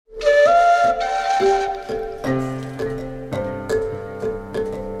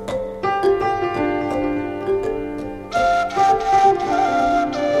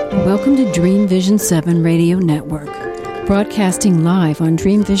Welcome to Dream Vision 7 Radio Network, broadcasting live on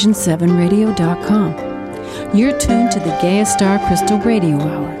DreamVision7Radio.com. You're tuned to the Gaia Star Crystal Radio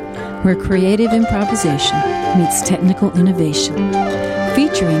Hour, where creative improvisation meets technical innovation.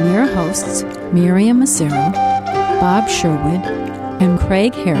 Featuring your hosts, Miriam Massaro, Bob Sherwood, and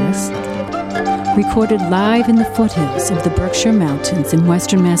Craig Harris, recorded live in the foothills of the Berkshire Mountains in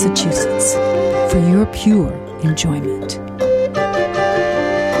western Massachusetts for your pure enjoyment.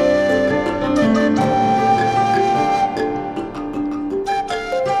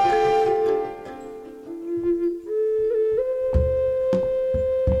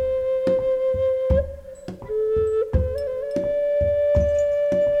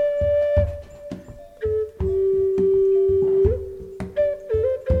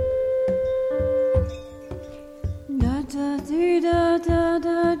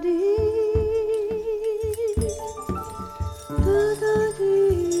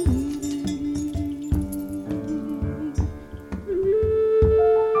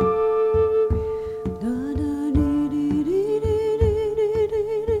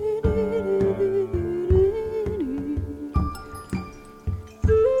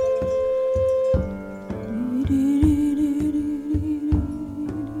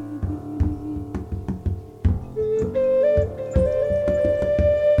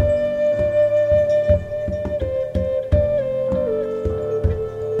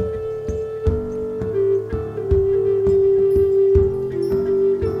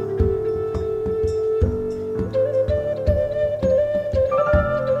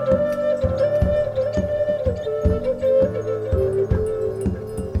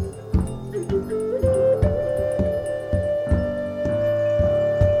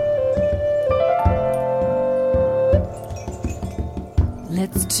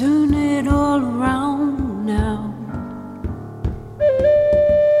 Let's turn it all around now.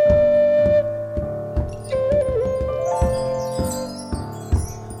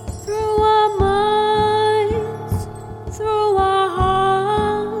 Through our minds, through our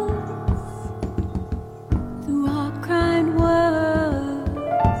hearts, through our kind words.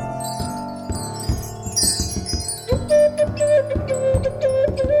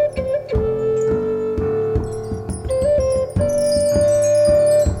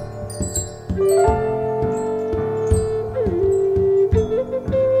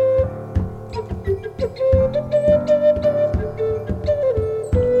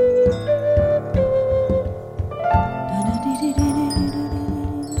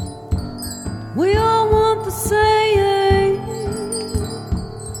 We all want the same,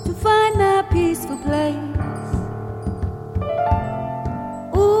 to find that peaceful place.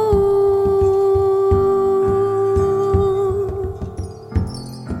 Ooh,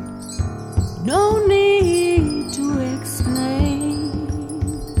 no need to explain.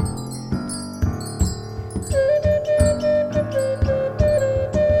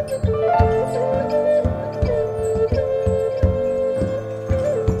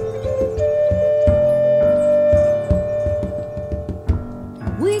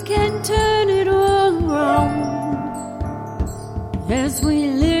 We can turn it all around as we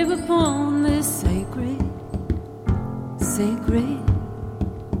live upon this sacred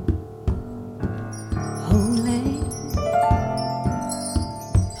holy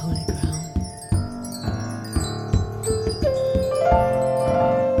ground.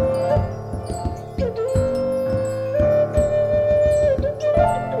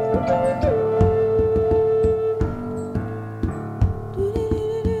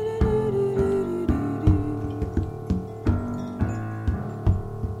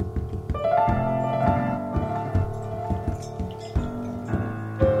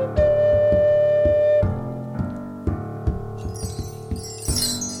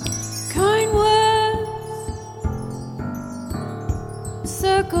 Kind words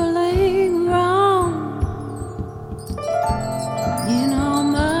circling round in our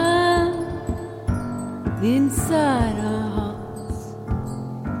mind, inside our hearts,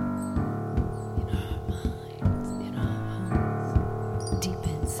 in our hearts, deep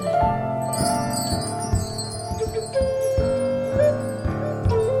inside.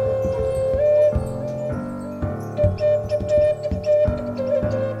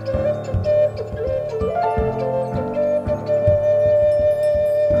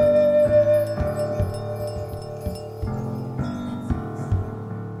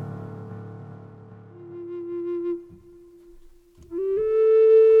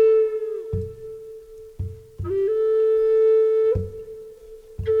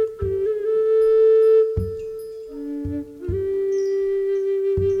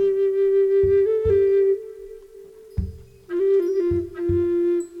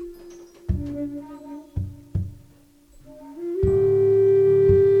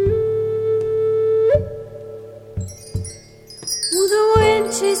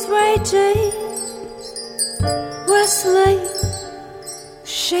 She's raging, wrestling,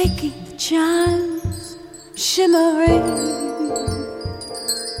 shaking the chimes, shimmering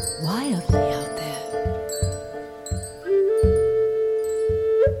wildly out there.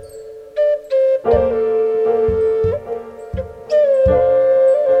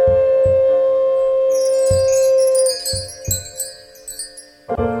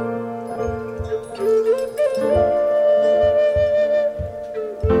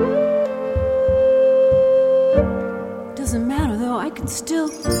 Doesn't matter though, I can still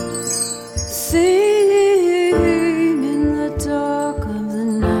sing in the dark of the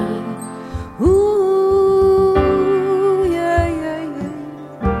night. Ooh, yeah, yeah, yeah.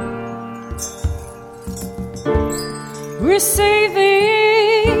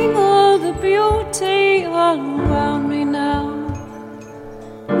 Receiving all the beauty all around me now.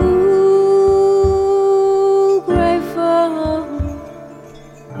 Ooh, grateful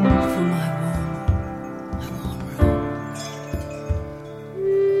for my warm room.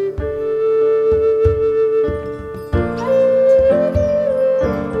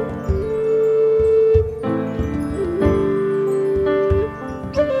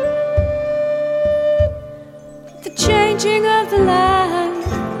 The changing of the light.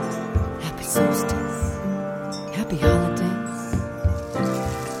 Happy solstice, happy holidays.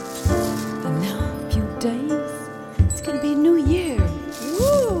 And now a few days, it's gonna be New Year.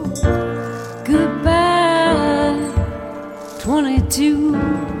 Woo! Goodbye, 22.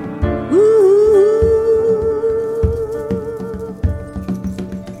 Ooh.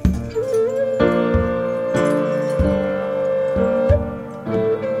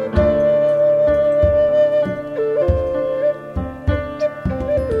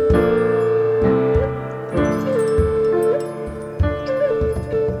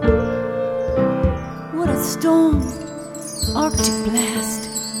 What a storm, Arctic blast.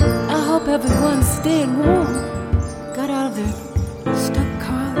 I hope everyone's staying warm. Got out of their stuck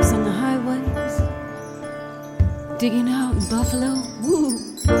cars on the highways, digging out in Buffalo. Woo!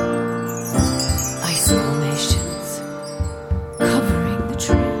 Ice formations covering the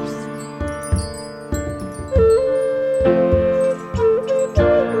trees.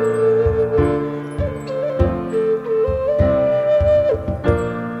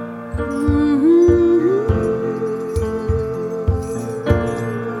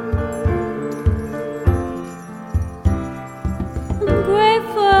 I'm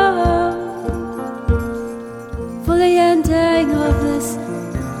grateful for the ending of this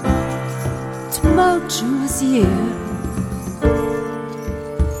tumultuous year.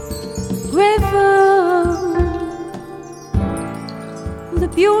 Grateful for the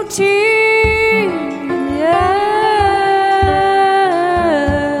beauty in the air.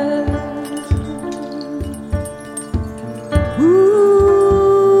 Ooh.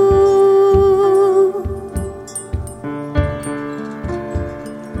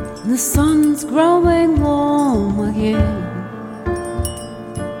 The sun's growing warm again.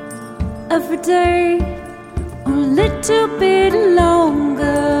 Every day a little bit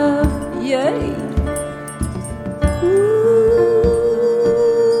longer, yay. Ooh,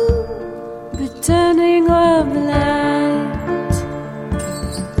 returning of the light,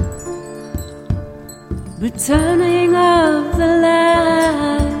 returning of the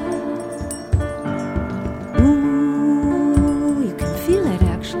light. Ooh, you can feel it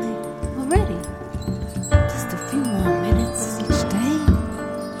actually already. Just a few more minutes each day.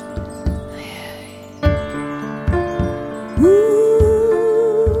 Ooh,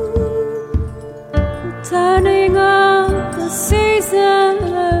 turning of the seasons,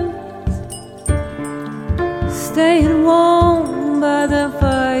 staying warm by the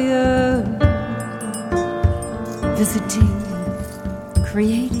fire, visiting,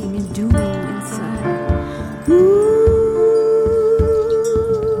 creating and doing inside. Ooh.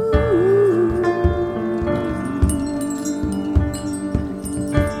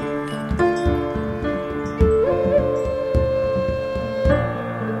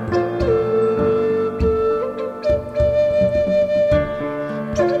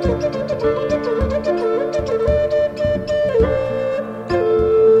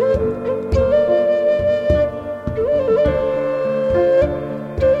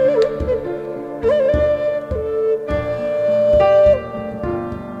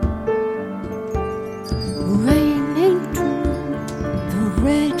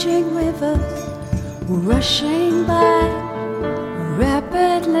 Rushing by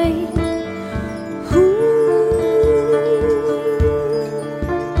rapidly. Ooh,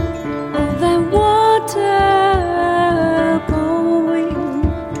 all that water going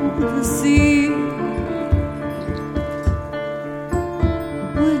to the sea.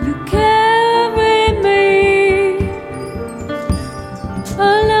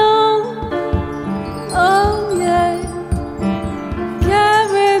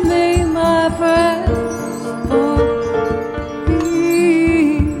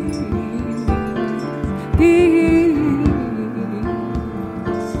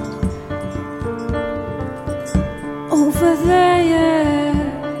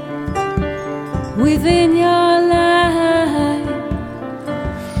 within your life.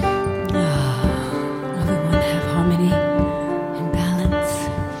 Everyone have harmony and balance.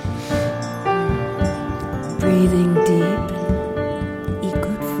 Breathing deep and eat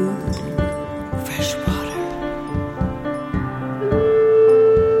good food and fresh water.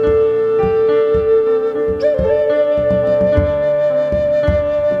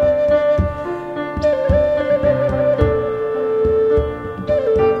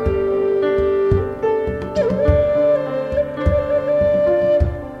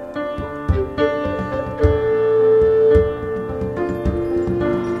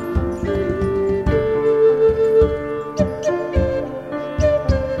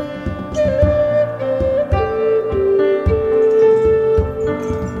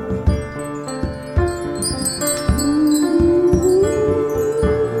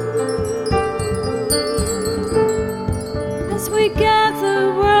 As we gather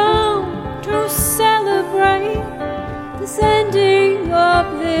round to celebrate this ending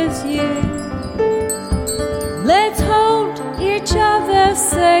of this year, let's hold each other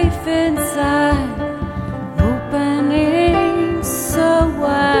safe inside, opening so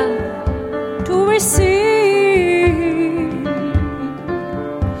wide to receive.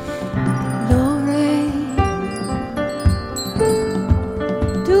 Glory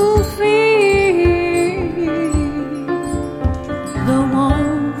to feel the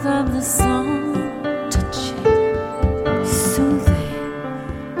warmth of the sun, touching, soothing,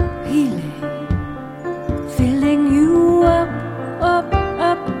 healing, filling you up, up,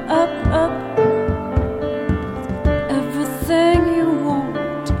 up, up, up. Everything you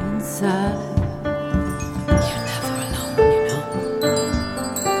want inside. You're never alone, you know.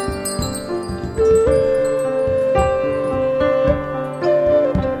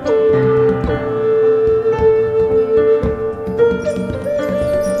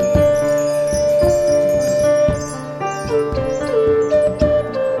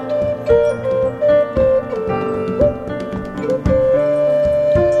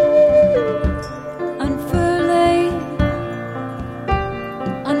 Unfurling,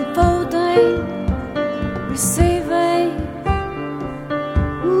 unfolding, receiving.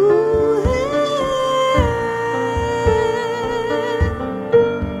 Ooh,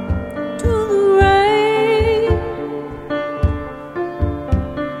 to the rain,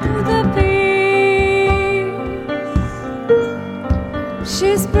 to the peace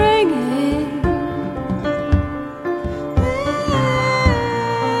she's bringing.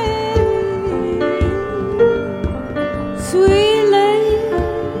 Sweetly,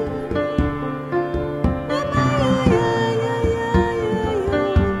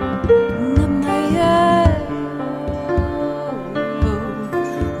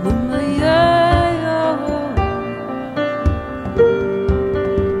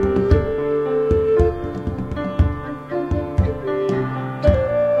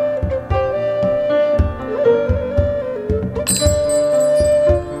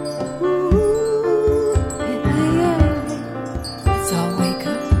 let's all wake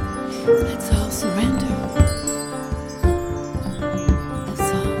up. Let's all surrender.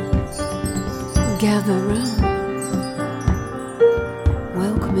 Let's all gather round.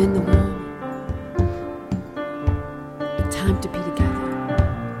 Welcome in the warm. Time to be together.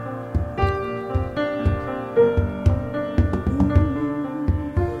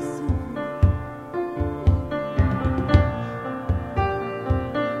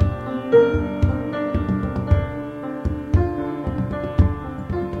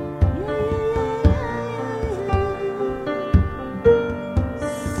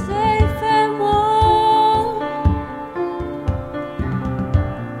 Safe and warm.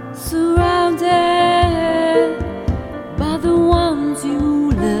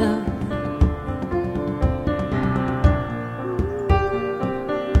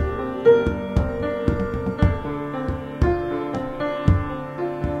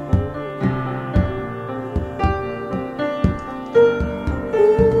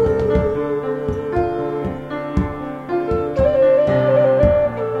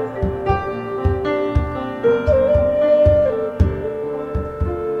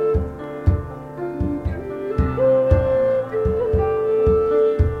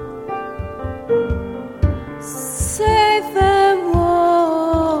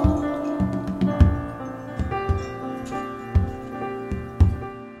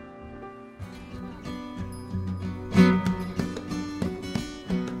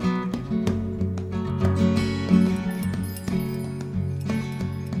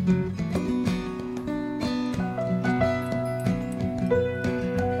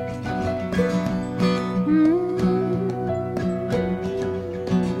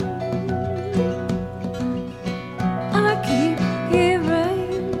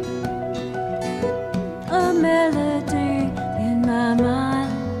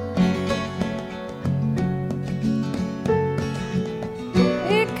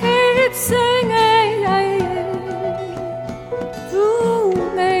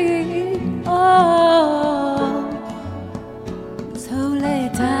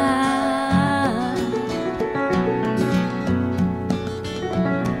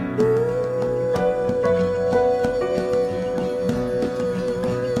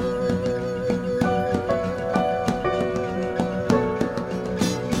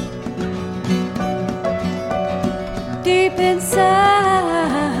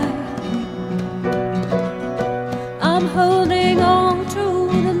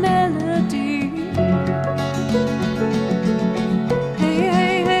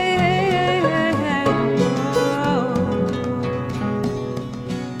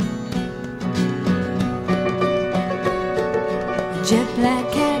 jet black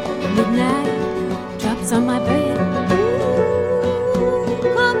cat, midnight, drops on my bed. Ooh,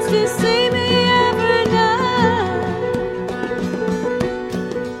 comes to see me every night.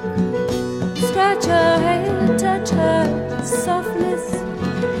 Scratch her head, touch her softness.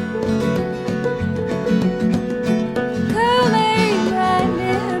 Curling right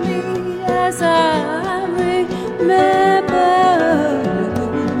near me as I remember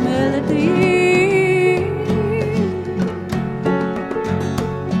melody.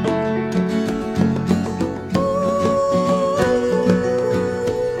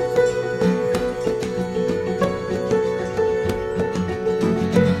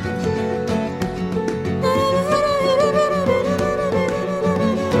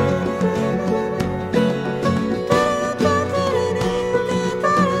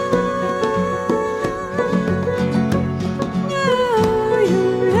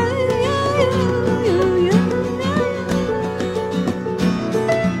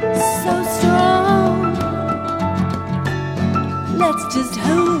 Just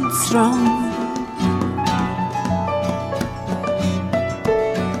hold strong.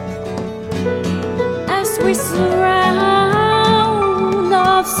 As we surround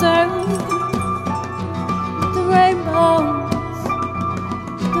ourselves, the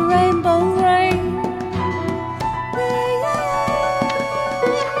rainbow rain.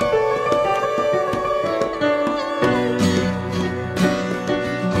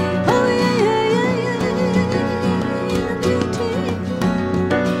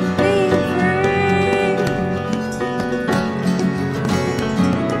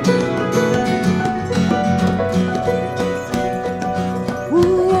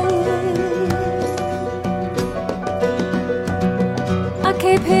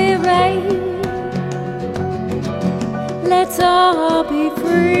 Keep it rain. Let's all be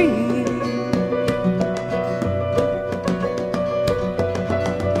free.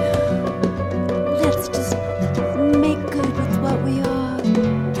 Let's just make good with what we are.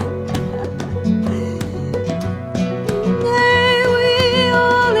 May we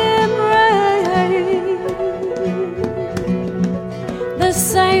all embrace the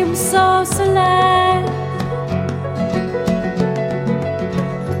same source of life.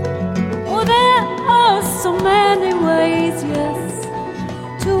 So many ways, yes,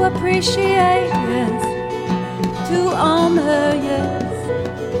 to appreciate, yes, to honor, yes,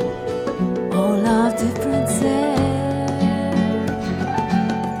 all our differences.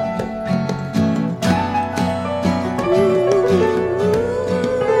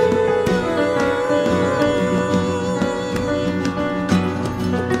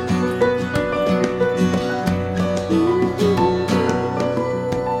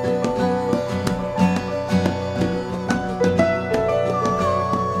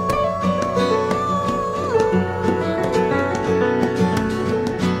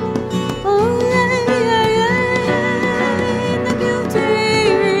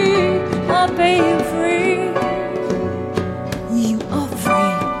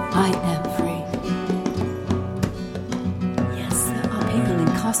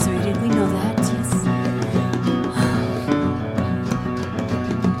 We know that, yes.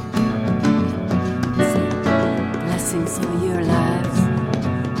 Blessings for your lives.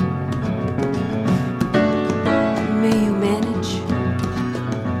 May you manage.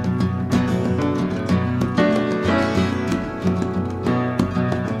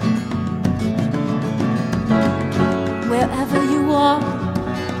 Wherever you are.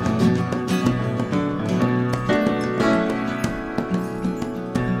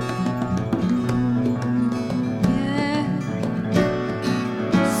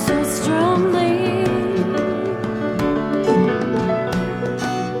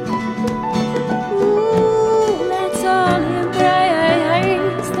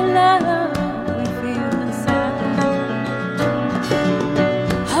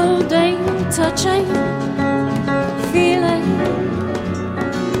 Touching, feeling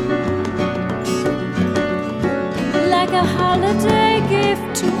like a holiday gift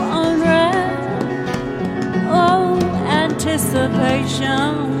to unwrap. Oh,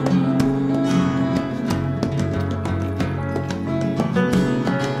 anticipation.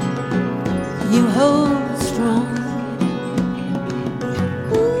 You hold strong.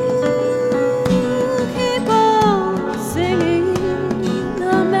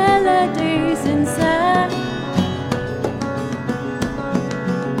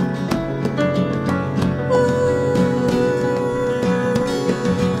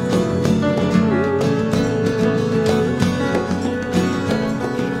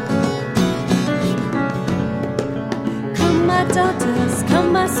 Daughters, come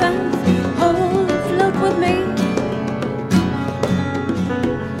my sons, oh, float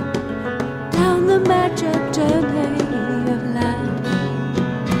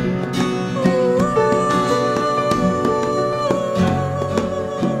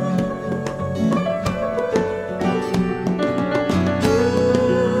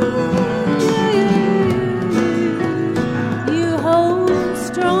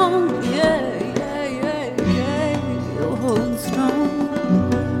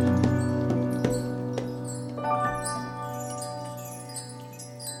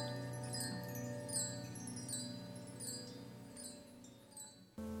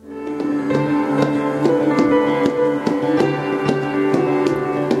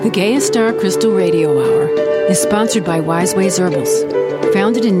The Gaia Star Crystal Radio Hour is sponsored by Wise Ways Herbals,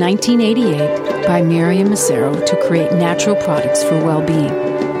 founded in 1988 by Miriam Massaro to create natural products for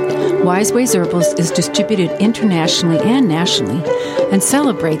well-being. Wise Ways Herbals is distributed internationally and nationally and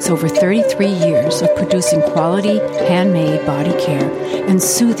celebrates over 33 years of producing quality, handmade body care and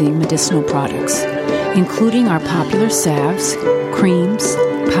soothing medicinal products, including our popular salves, creams,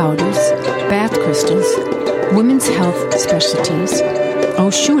 powders, bath crystals, women's health specialties,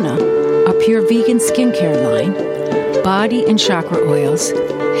 Oshuna, a pure vegan skincare line, body and chakra oils,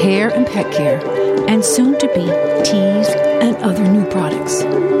 hair and pet care, and soon-to-be teas and other new products.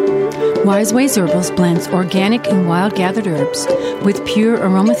 Wise Ways Herbals blends organic and wild-gathered herbs with pure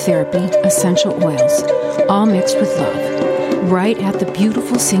aromatherapy essential oils, all mixed with love, right at the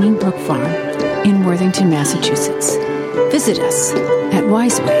beautiful Singing Brook Farm in Worthington, Massachusetts. Visit us at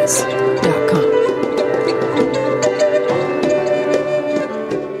wiseways.com.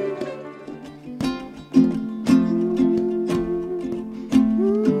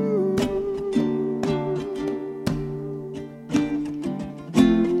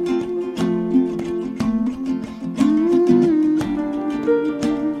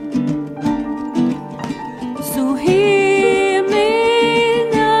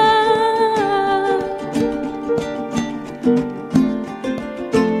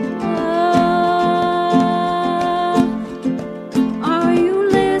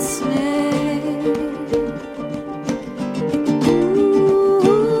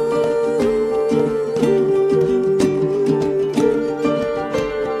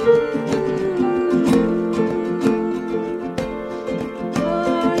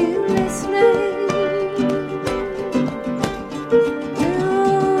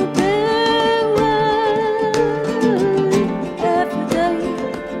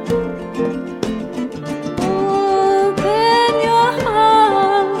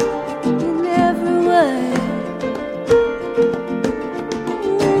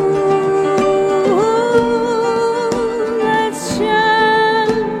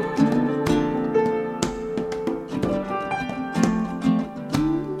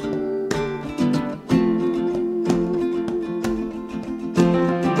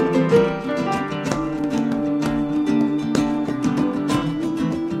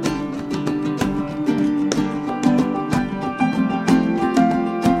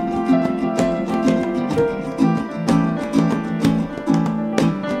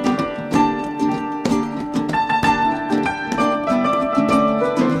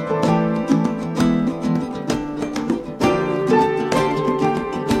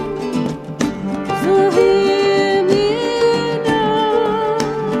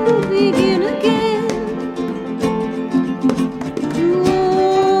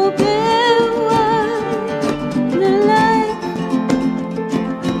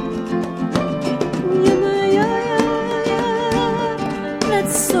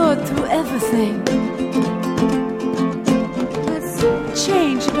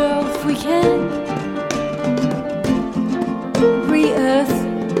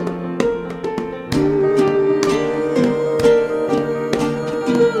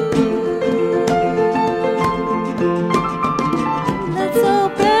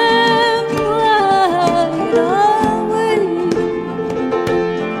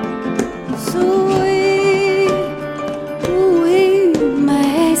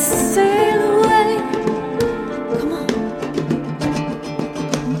 Sail away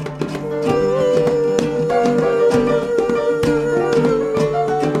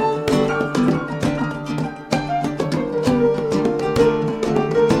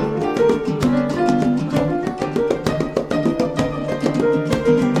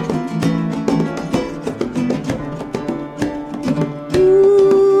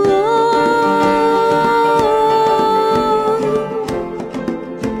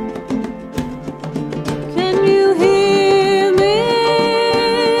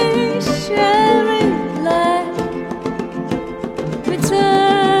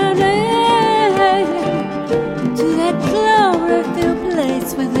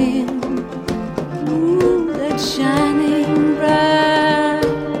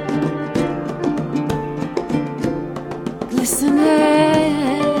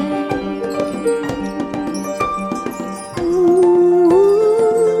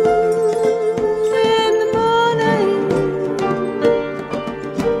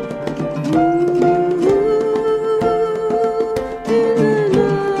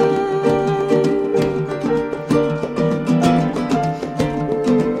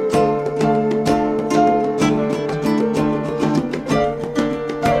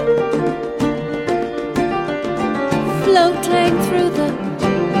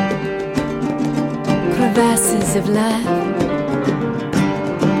stresses of life.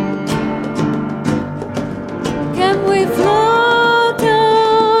 Can we float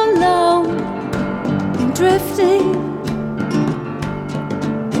along, drifting,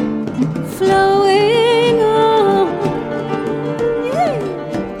 flowing on? Yeah.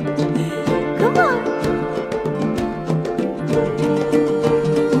 Come on.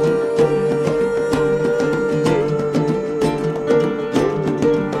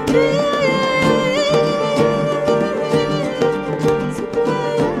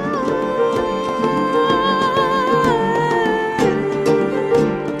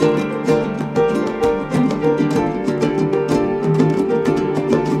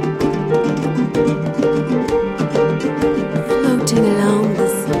 Floating along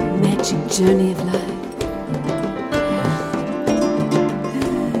this magic journey of life.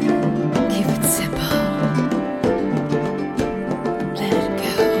 Keep it simple. Let it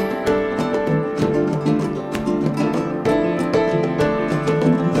go.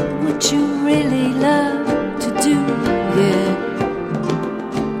 What you really love to do, yeah.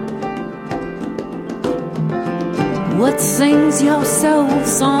 What sings your soul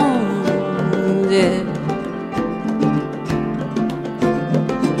song, yeah.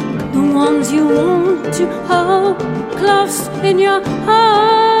 The ones you want to hold close in your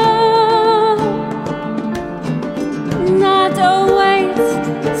heart. Not always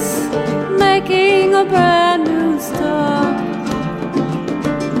making a brand new start.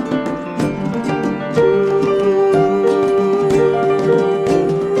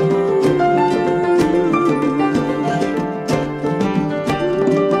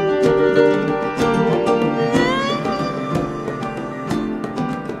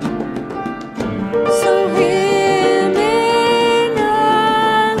 So hear me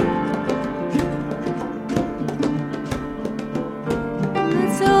now.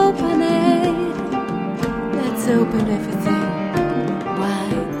 Let's open it. Let's open everything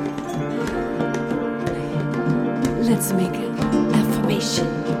wide. Let's make an affirmation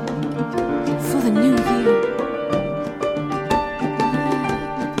for the new year.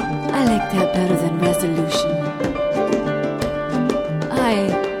 I like that better than resolution. I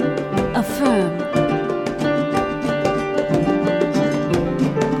affirm.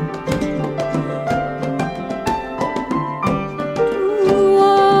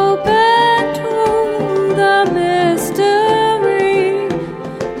 Open to the mystery,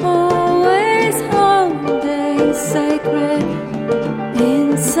 always holding sacred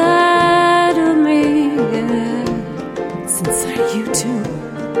inside of me. Yeah. It's inside you too.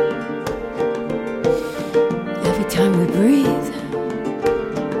 Every time we breathe,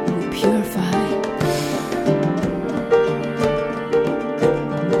 we purify,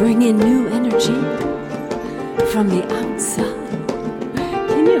 bring in new energy from the outside.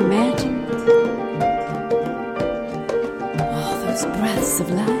 Can you imagine all those breaths of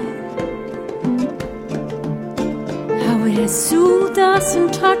life? How it has soothed us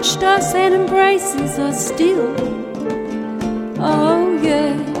and touched us and embraces us still. Oh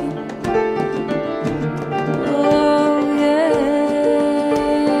yeah. Oh yeah.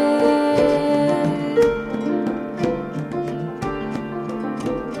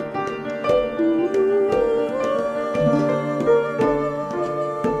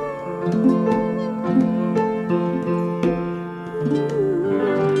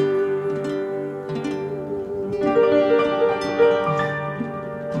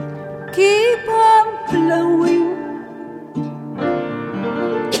 Keep on flowing.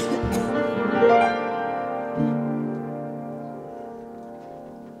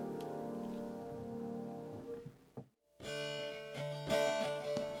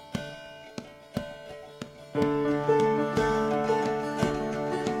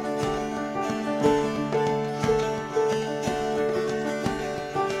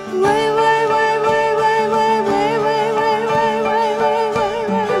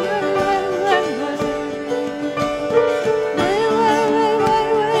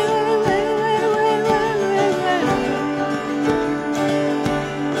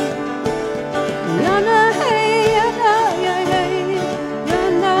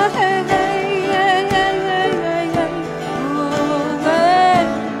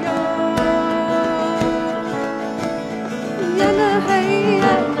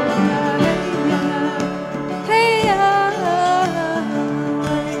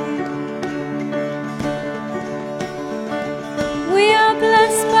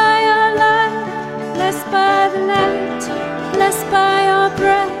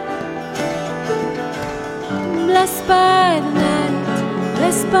 blessed by the night,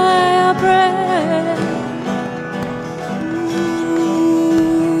 blessed by our breath.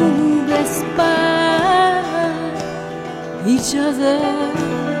 Ooh, blessed by each other.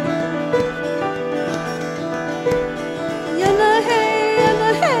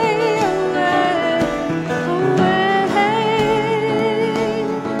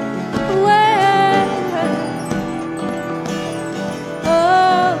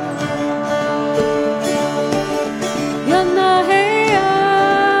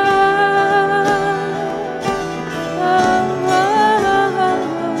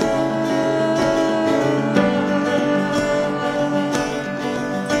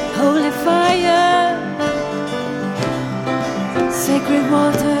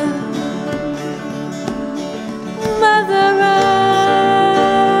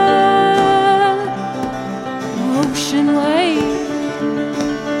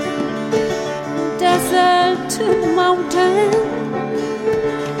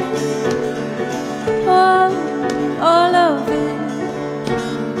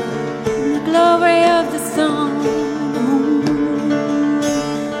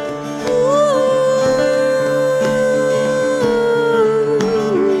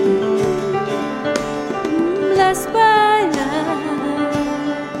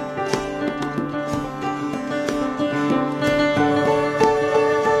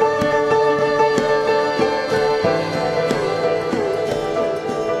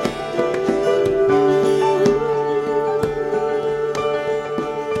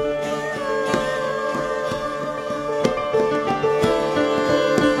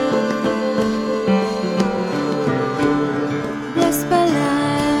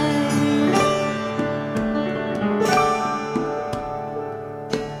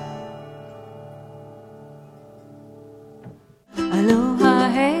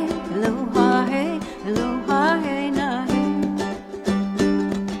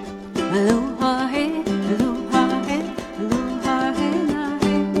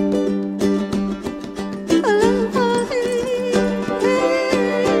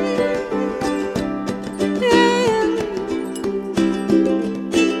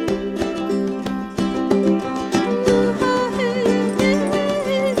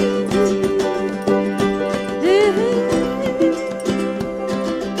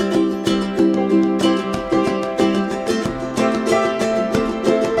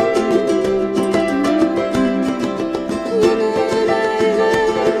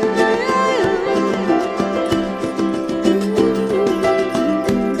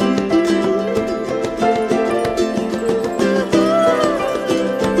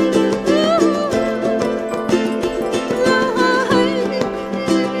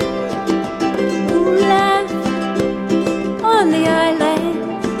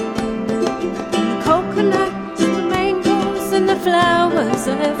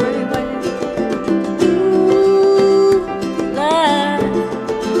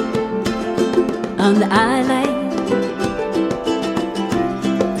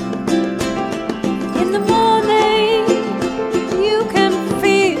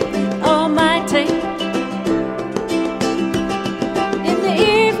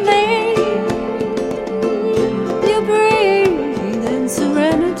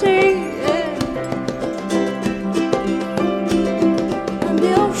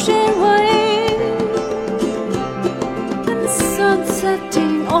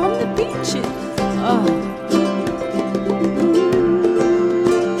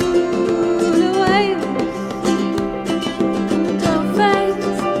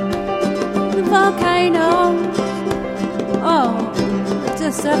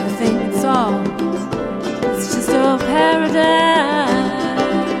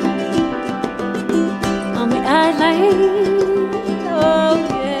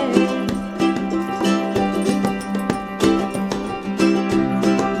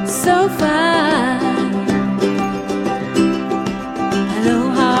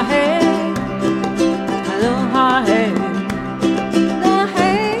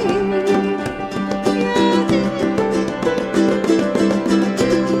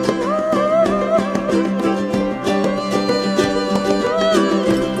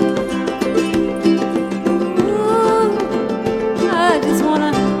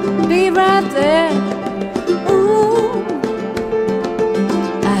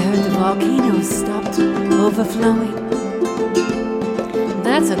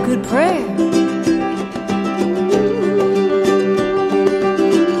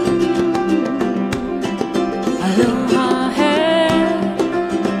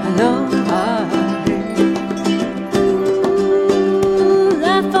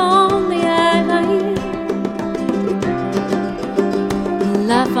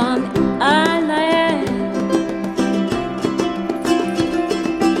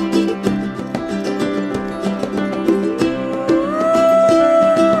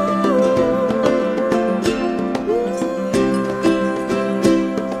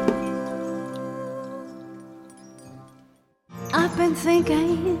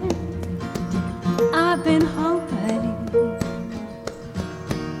 I've been hoping,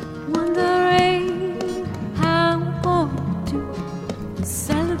 wondering how I'm going to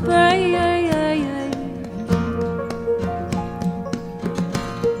celebrate.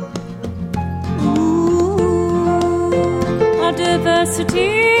 Ooh, our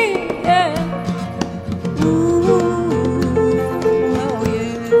diversity.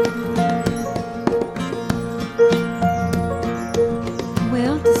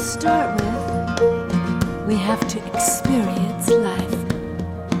 Experience life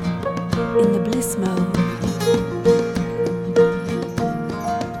in the bliss mode.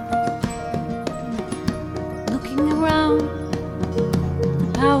 Looking around, the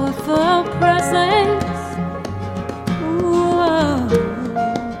powerful presence. Ooh,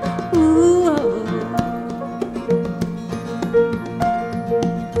 ooh,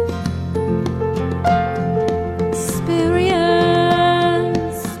 experience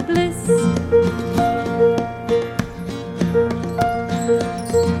bliss.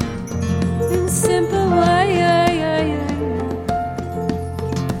 In simple way,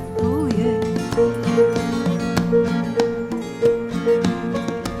 oh yeah.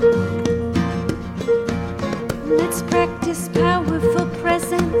 Let's practice powerful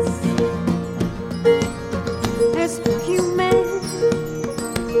presence as human.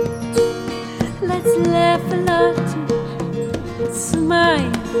 Let's laugh a lot,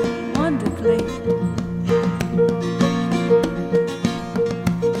 smile wonderfully.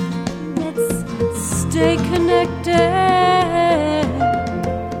 Stay connected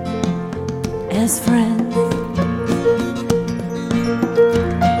as friends.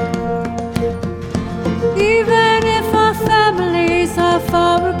 Even if our families are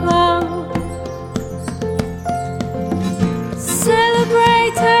far apart,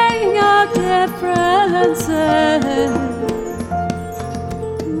 celebrating our differences.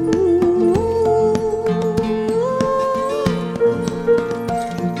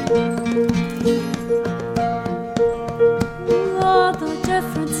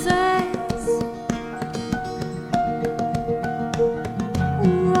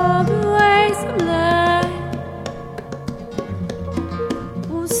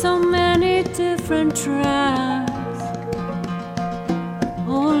 So many different tracks,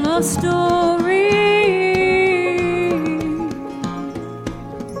 all our stories,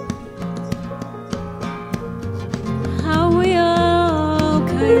 how we all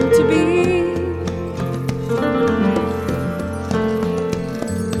came to be.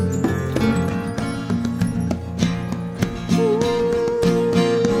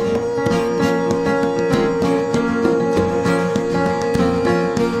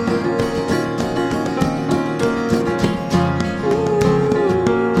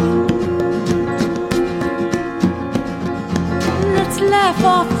 Laugh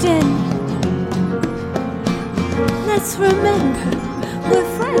often. Let's remember we're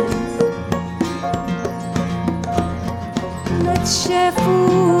friends. Let's share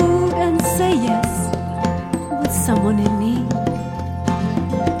food and say yes with someone in need.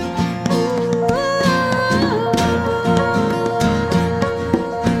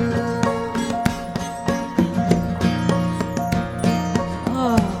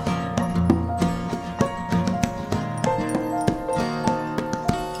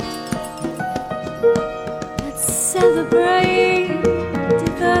 Celebrate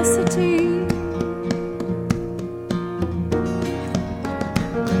diversity.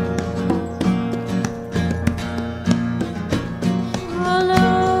 All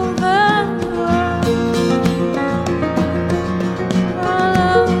over the world, all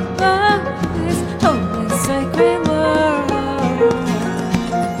over this holy sacred world.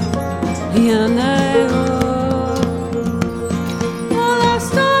 Yeah,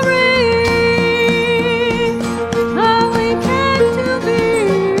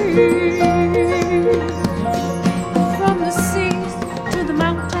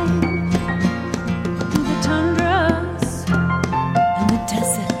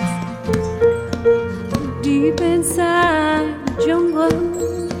 deep inside the jungle,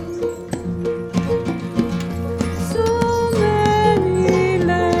 so many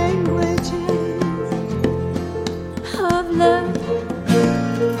languages of love.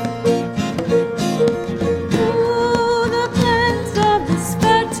 Oh, the plants of this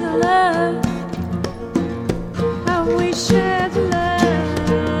fertile earth, how we share the love.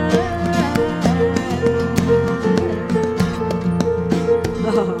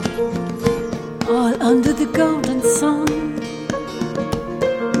 All under the golden sun,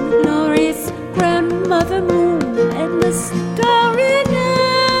 the glorious grandmother moon, and the starry night,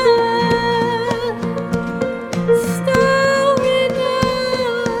 starry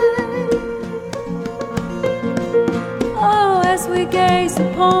night. we gaze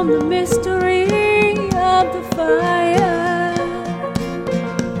upon the mystery of the fire.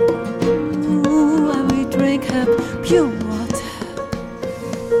 Ooh, and we drink her pure water.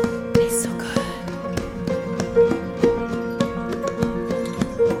 It's so good.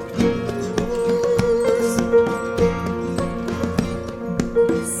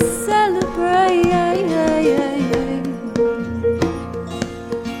 Celebrate.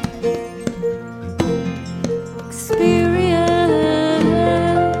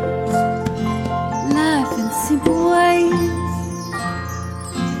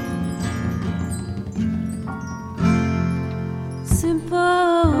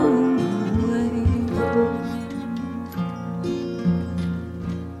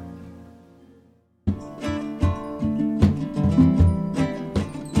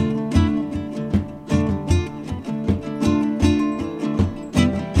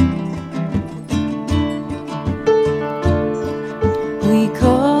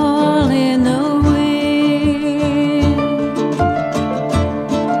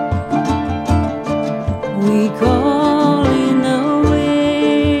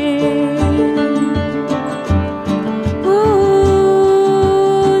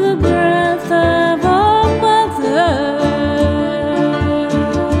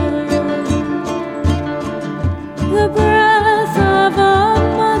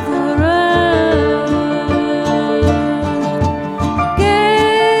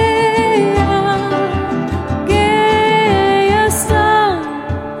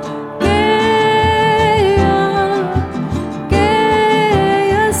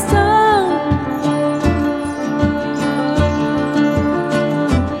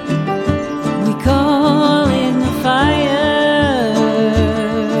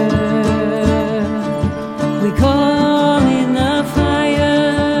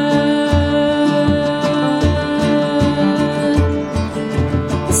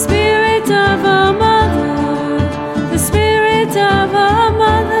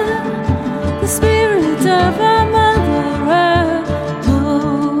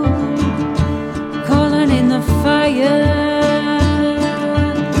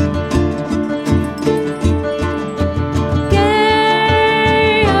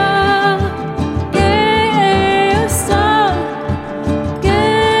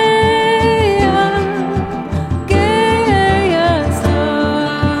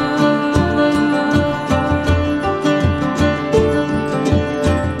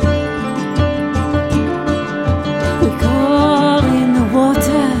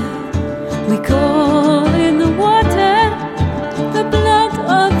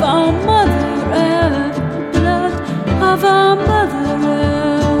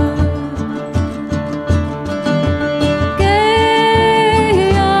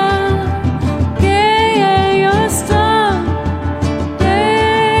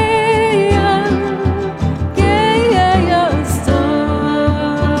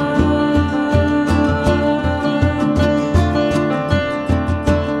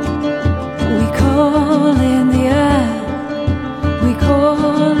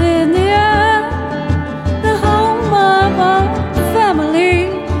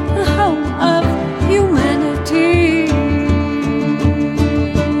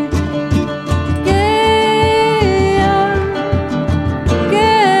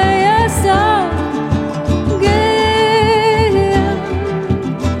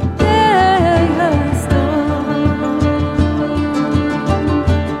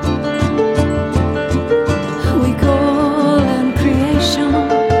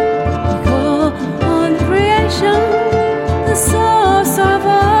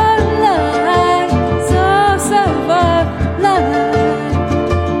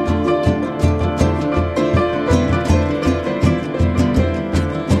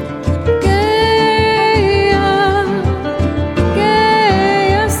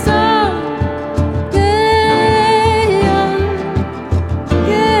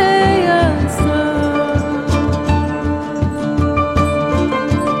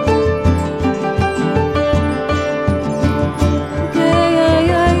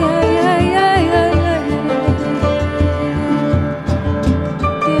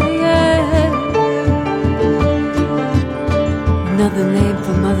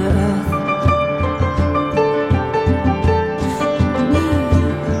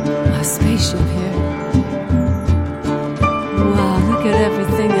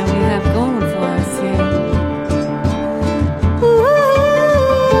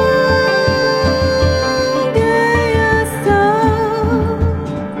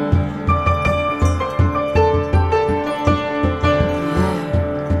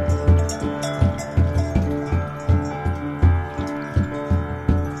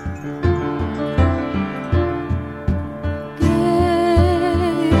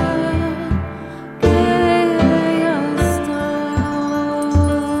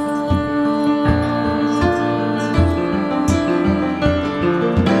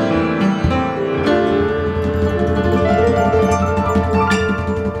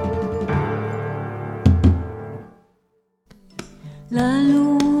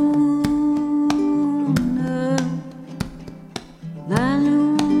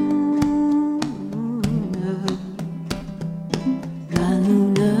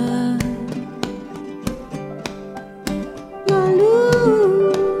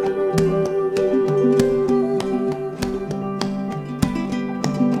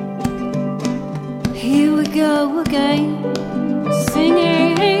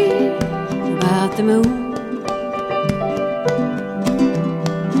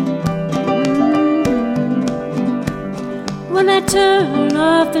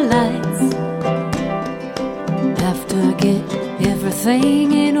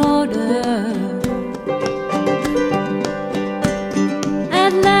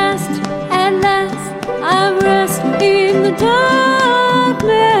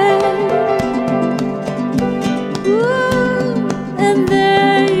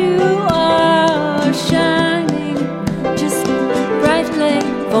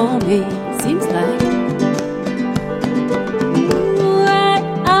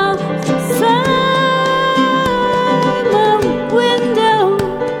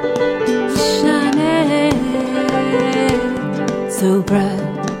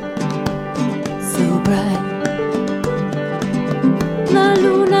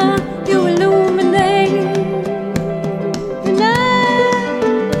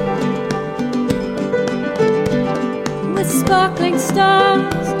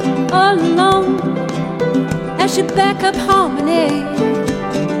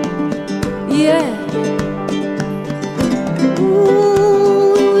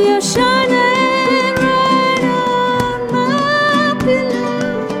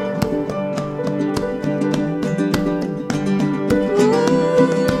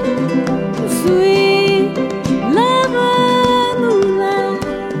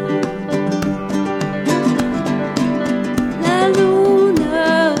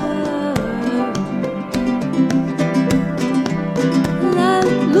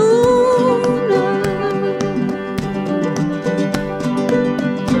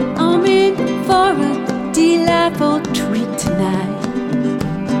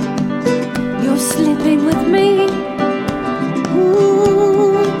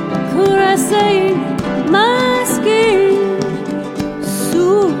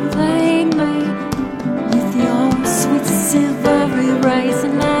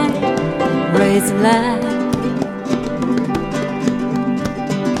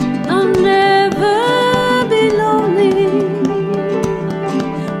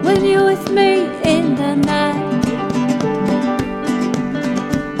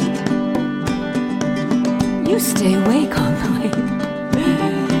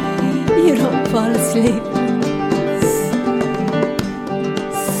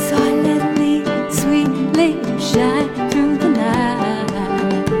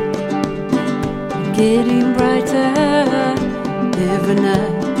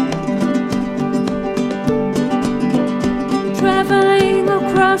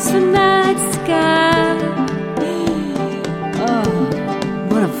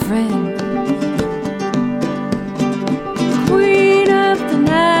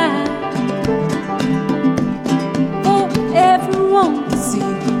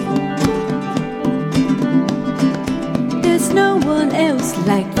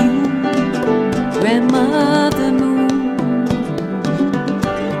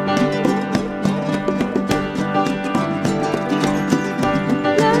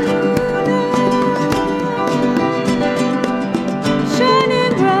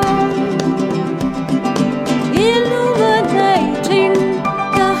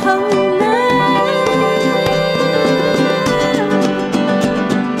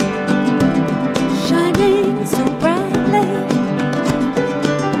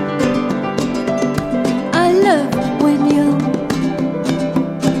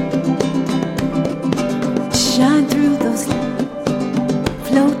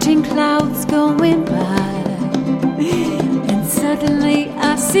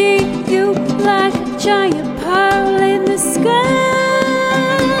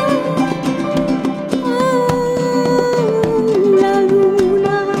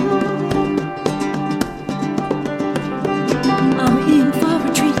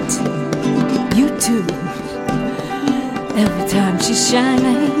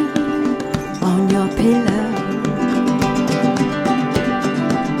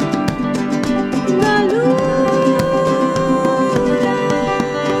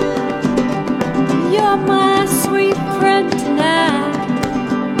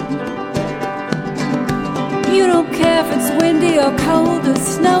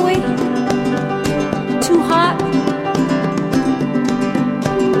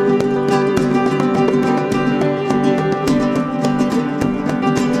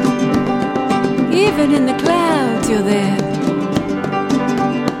 you're there,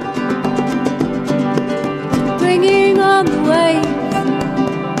 bringing on the waves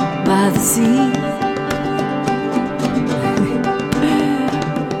by the sea.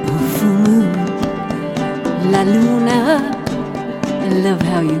 Oh, full moon, la luna, I love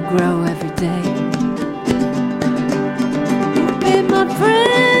how you grow every day. You've been my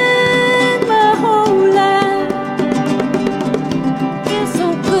friend my whole life. It's so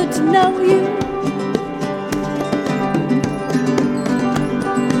good to know you.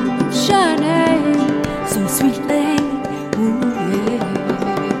 Shining so sweetly, ooh yeah,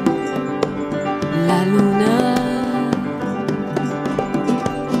 la luna.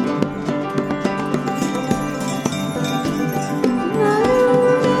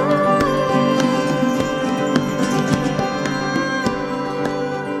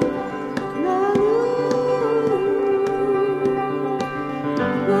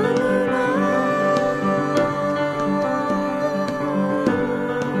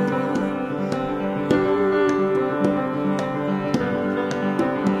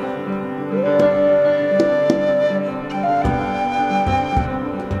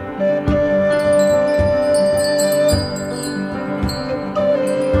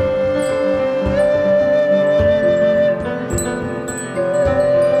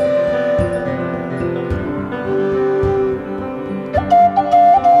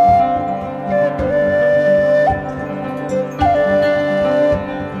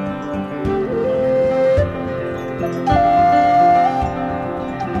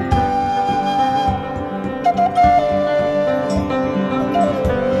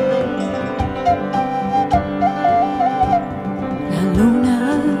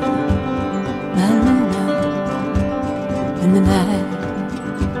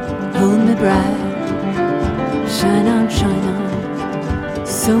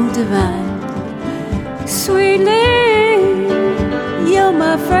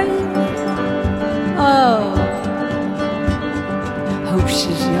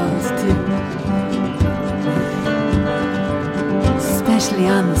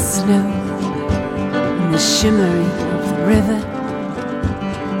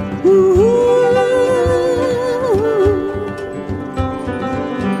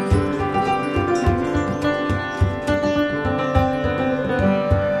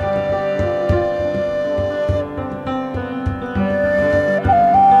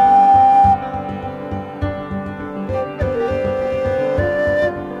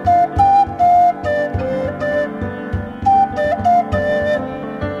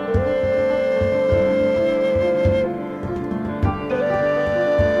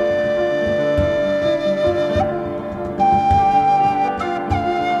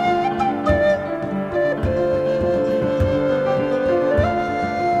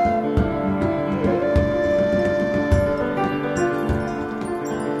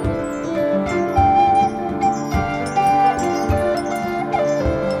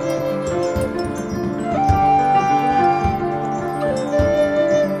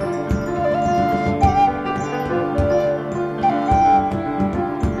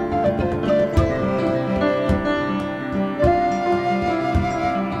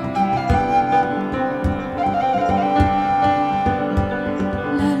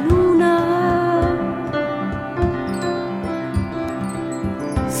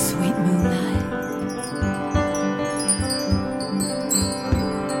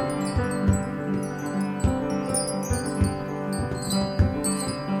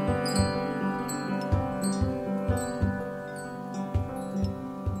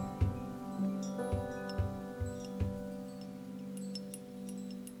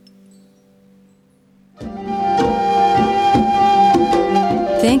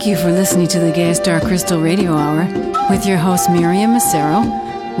 Thank you for listening to the Gay Star Crystal Radio Hour with your hosts Miriam Massaro,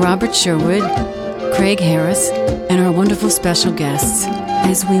 Robert Sherwood, Craig Harris, and our wonderful special guests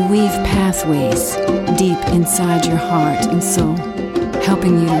as we weave pathways deep inside your heart and soul,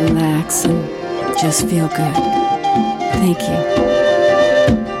 helping you to relax and just feel good. Thank you.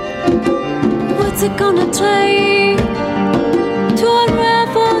 What's it gonna take to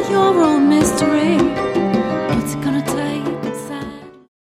unravel your own mystery?